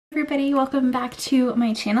Everybody, welcome back to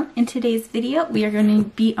my channel. In today's video we are going to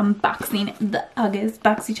be unboxing the August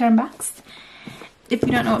Boxy Charm box. If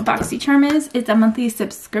you don't know what Boxy Charm is, it's a monthly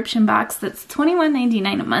subscription box that's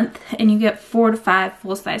 $21.99 a month, and you get 4 to 5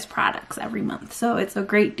 full-size products every month, so it's a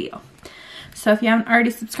great deal. So if you haven't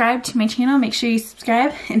already subscribed to my channel, make sure you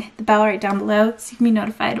subscribe and hit the bell right down below so you can be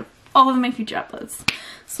notified of all of my future uploads.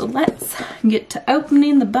 So let's get to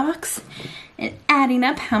opening the box and adding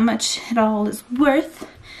up how much it all is worth.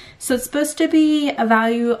 So it's supposed to be a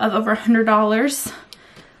value of over $100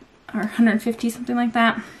 or $150, something like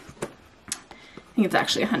that. I think it's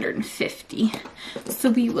actually $150.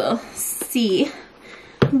 So we will see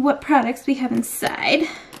what products we have inside.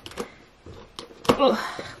 Oh,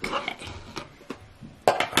 okay.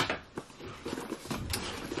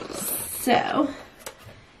 So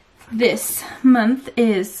this month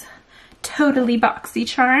is Totally Boxy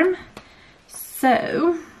Charm.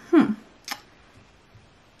 So,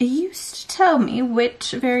 it used to tell me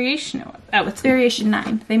which variation it was. Oh, it's variation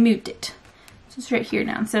 9. They moved it. So it's right here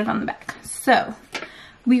now instead of on the back. So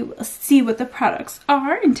we will see what the products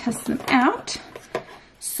are and test them out.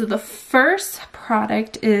 So the first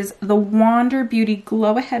product is the Wander Beauty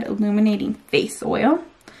Glow Ahead Illuminating Face Oil.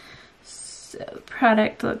 So the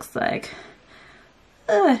product looks like,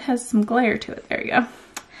 it has some glare to it. There you go.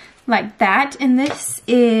 Like that. And this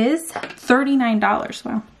is $39.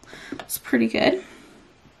 Wow, it's pretty good.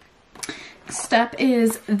 Next up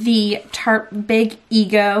is the Tarte Big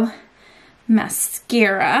Ego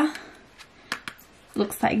mascara.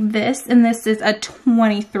 Looks like this, and this is a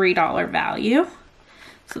 $23 value.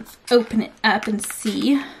 So let's open it up and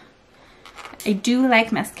see. I do like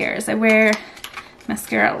mascaras. I wear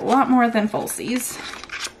mascara a lot more than falsies.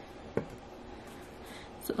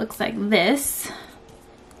 So it looks like this.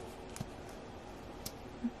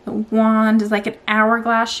 The wand is like an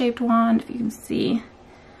hourglass shaped wand, if you can see.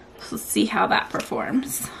 So let's see how that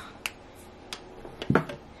performs.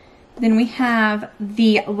 Then we have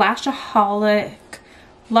the Lashaholic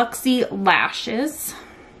Luxie Lashes.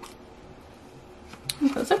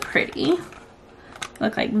 Those are pretty.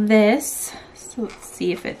 Look like this. So let's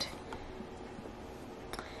see if it...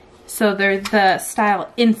 So they're the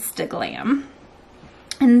style Instaglam.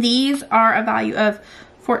 And these are a value of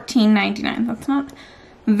 $14.99. That's not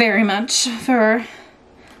very much for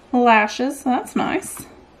lashes, so that's nice.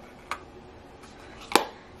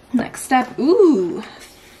 Next up, ooh,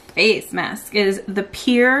 face mask is the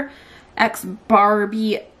Pure X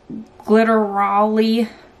Barbie Glitterolly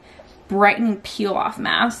Brightening Peel Off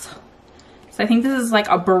Mask. So I think this is like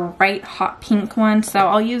a bright hot pink one, so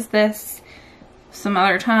I'll use this some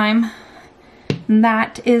other time. And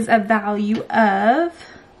that is a value of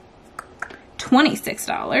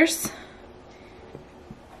 $26.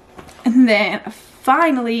 And then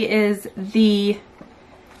finally is the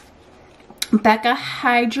Becca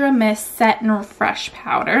Hydra Mist Set and Refresh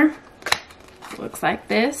Powder. Looks like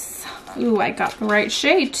this. Ooh, I got the right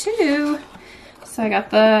shade too. So I got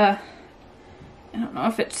the, I don't know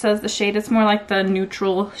if it says the shade, it's more like the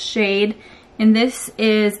neutral shade. And this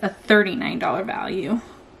is a $39 value.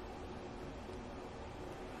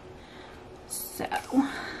 So,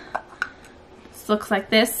 this looks like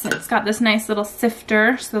this. It's got this nice little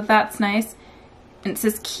sifter, so that's nice. And it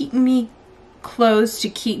says keep me closed to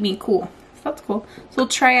keep me cool. That's cool. So we'll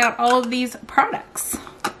try out all of these products.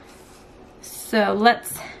 So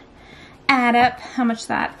let's add up how much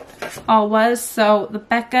that all was. So the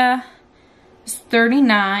Becca was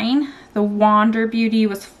 $39. The Wander Beauty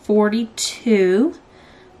was $42.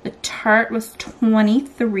 The Tarte was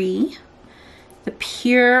 $23. The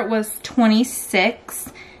Pure was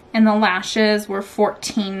 $26. And the lashes were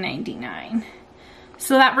 $14.99.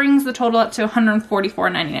 So that brings the total up to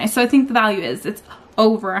 $144.99. So I think the value is, it's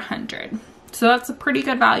over $100. So that's a pretty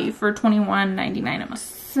good value for $21.99 a month.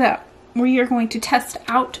 So we are going to test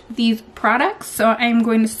out these products. So I'm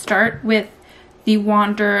going to start with the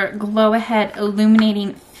Wander Glow Ahead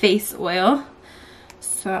Illuminating Face Oil.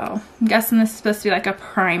 So I'm guessing this is supposed to be like a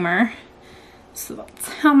primer. So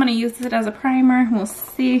that's how I'm going to use it as a primer. We'll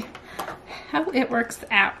see how it works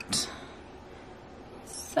out.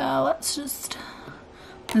 So let's just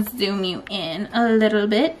zoom you in a little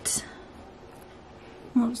bit.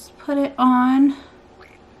 We'll just put it on.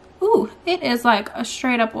 Ooh, it is like a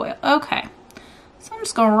straight up oil. Okay. So I'm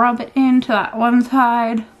just gonna rub it into that one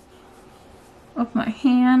side of my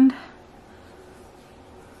hand.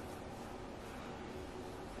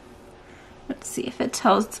 Let's see if it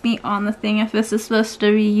tells me on the thing if this is supposed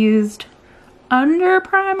to be used under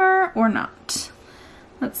primer or not.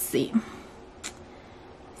 Let's see.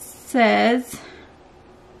 It says, it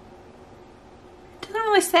doesn't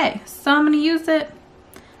really say, so I'm gonna use it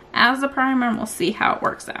as a primer and we'll see how it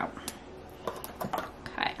works out.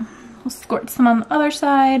 Okay, we'll squirt some on the other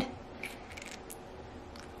side.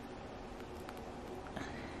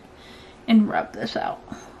 And rub this out.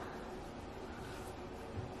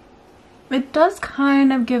 It does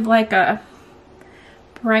kind of give like a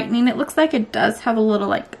brightening. It looks like it does have a little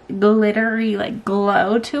like glittery like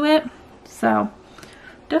glow to it. So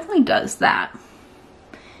definitely does that.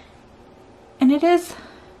 And it is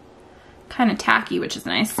kind of tacky, which is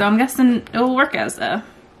nice. So I'm guessing it will work as a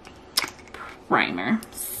primer.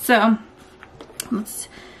 So let's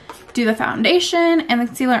do the foundation and the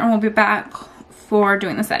concealer and we'll be back for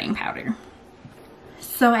doing the setting powder.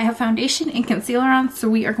 So I have foundation and concealer on, so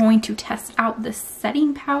we are going to test out the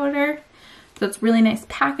setting powder. So it's really nice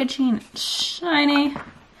packaging, it's shiny.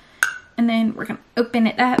 And then we're gonna open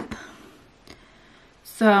it up.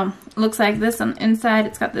 So it looks like this on the inside.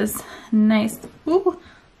 It's got this nice, ooh,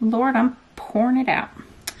 Lord, I'm pouring it out.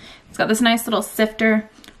 It's got this nice little sifter.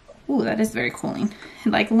 Ooh, that is very cooling.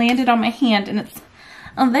 It like landed on my hand and it's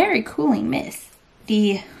a very cooling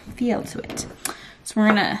misty feel to it. So we're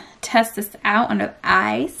gonna test this out under the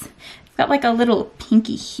eyes. It's got like a little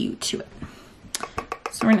pinky hue to it.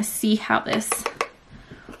 So we're gonna see how this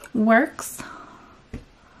works.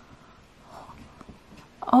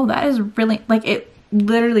 Oh, that is really, like it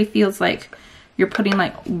literally feels like you're putting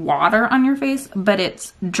like water on your face, but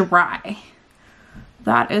it's dry.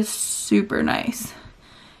 That is super nice.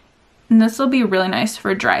 And this will be really nice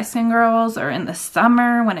for dry skin girls or in the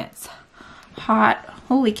summer when it's hot.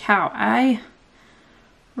 Holy cow, I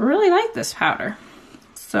really like this powder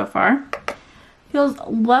so far. Feels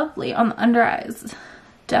lovely on the under eyes.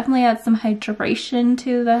 Definitely adds some hydration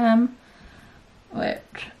to them,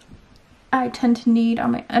 which I tend to need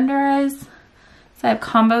on my under eyes. So I have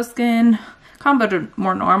combo skin, combo to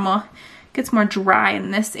more normal. Gets more dry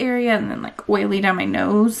in this area and then like oily down my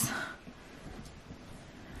nose.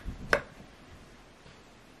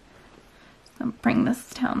 So bring this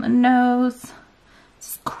down the nose.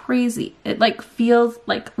 It's crazy. It like feels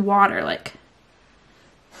like water, like,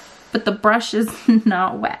 but the brush is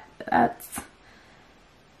not wet. That's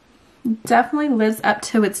definitely lives up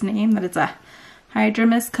to its name that it's a Hydra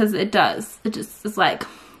Mist, because it does. It just is like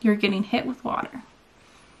you're getting hit with water.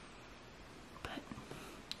 But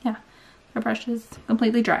yeah, the brush is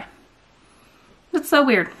completely dry. It's so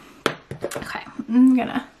weird. Okay, I'm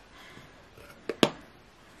gonna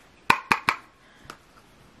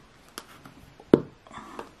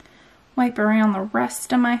wipe around the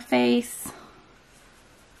rest of my face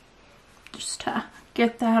just to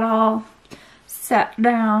get that all set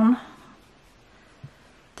down.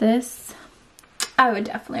 This, I would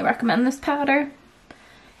definitely recommend this powder.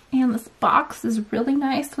 And this box is really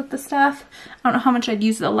nice with the stuff. I don't know how much I'd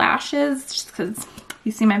use the lashes, just because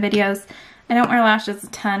you see my videos. I don't wear lashes a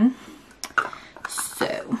ton.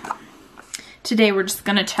 So today we're just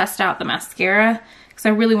gonna test out the mascara because I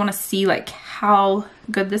really want to see like how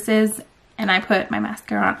good this is. And I put my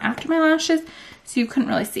mascara on after my lashes, so you couldn't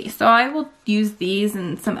really see. So I will use these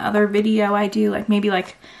in some other video I do, like maybe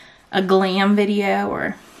like a glam video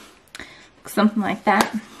or something like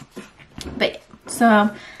that. But yeah, so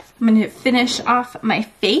I'm going to finish off my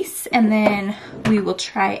face and then we will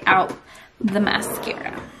try out the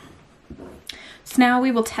mascara. So now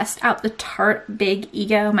we will test out the Tarte Big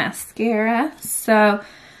Ego mascara. So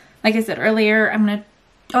like I said earlier,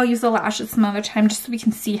 I'll use the lashes some other time just so we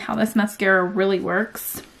can see how this mascara really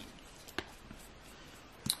works.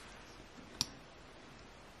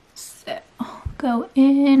 So go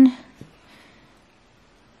in.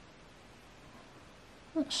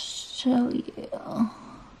 Let's show you.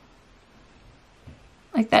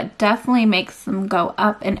 Like that definitely makes them go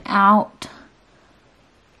up and out.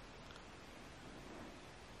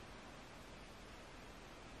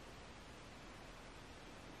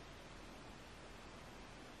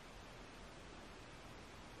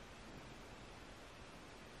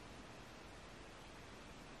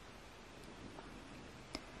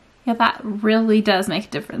 Yeah, that really does make a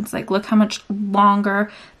difference. Like, look how much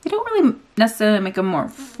longer. They don't really necessarily make them more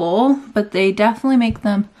full, but they definitely make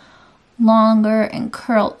them longer and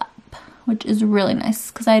curl up, which is really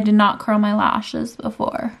nice because I did not curl my lashes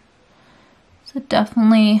before. So it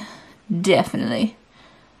definitely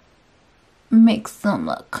makes them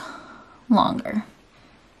look longer.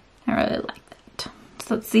 I really like that.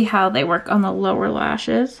 So let's see how they work on the lower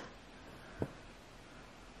lashes.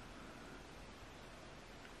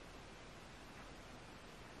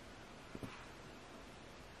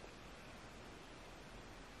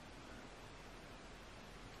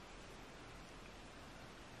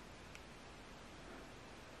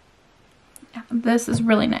 This is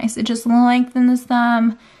really nice. It just lengthens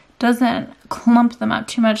them, doesn't clump them up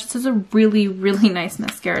too much. This is a really, really nice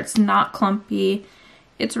mascara. It's not clumpy.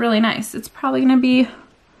 It's really nice. It's probably going to be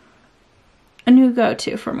a new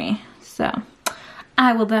go-to for me. So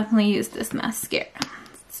I will definitely use this mascara.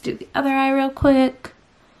 Let's do the other eye real quick.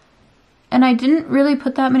 And I didn't really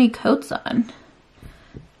put that many coats on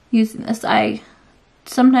using this. I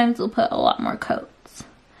sometimes will put a lot more coats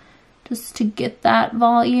just to get that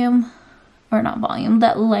volume, or not volume,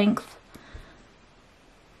 that length.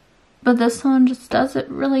 But this one just does it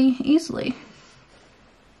really easily.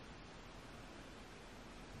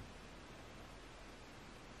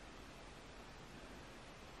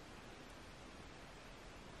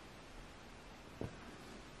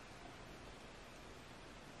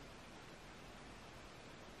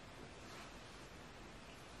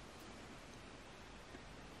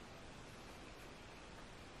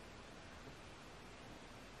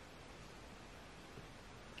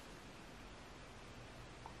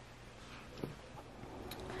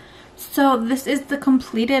 So this is the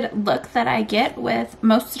completed look that I get with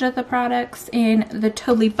most of the products in the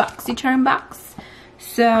Totally Boxy Charm box.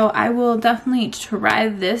 So I will definitely try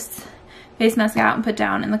this face mask out and put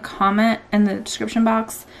down in the comment in the description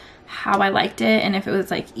box how I liked it, and if it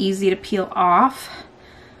was like easy to peel off,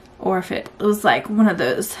 or if it was like one of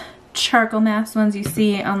those charcoal mask ones you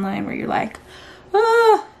see online where you're like,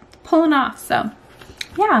 oh, it's pulling off. So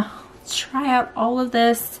yeah, let's try out all of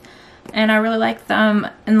this. And I really like them.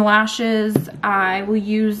 And the lashes I will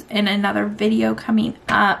use in another video coming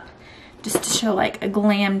up, just to show like a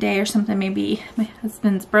glam day or something. Maybe my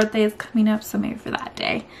husband's birthday is coming up, so maybe for that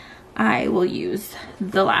day I will use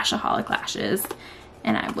the Lashaholic lashes,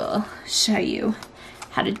 and I will show you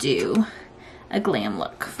how to do a glam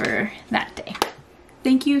look for that day.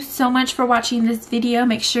 Thank you so much for watching this video.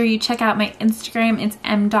 Make sure you check out my Instagram. It's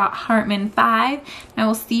m.hartman5. I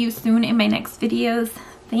will see you soon in my next videos.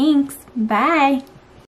 Thanks. Bye.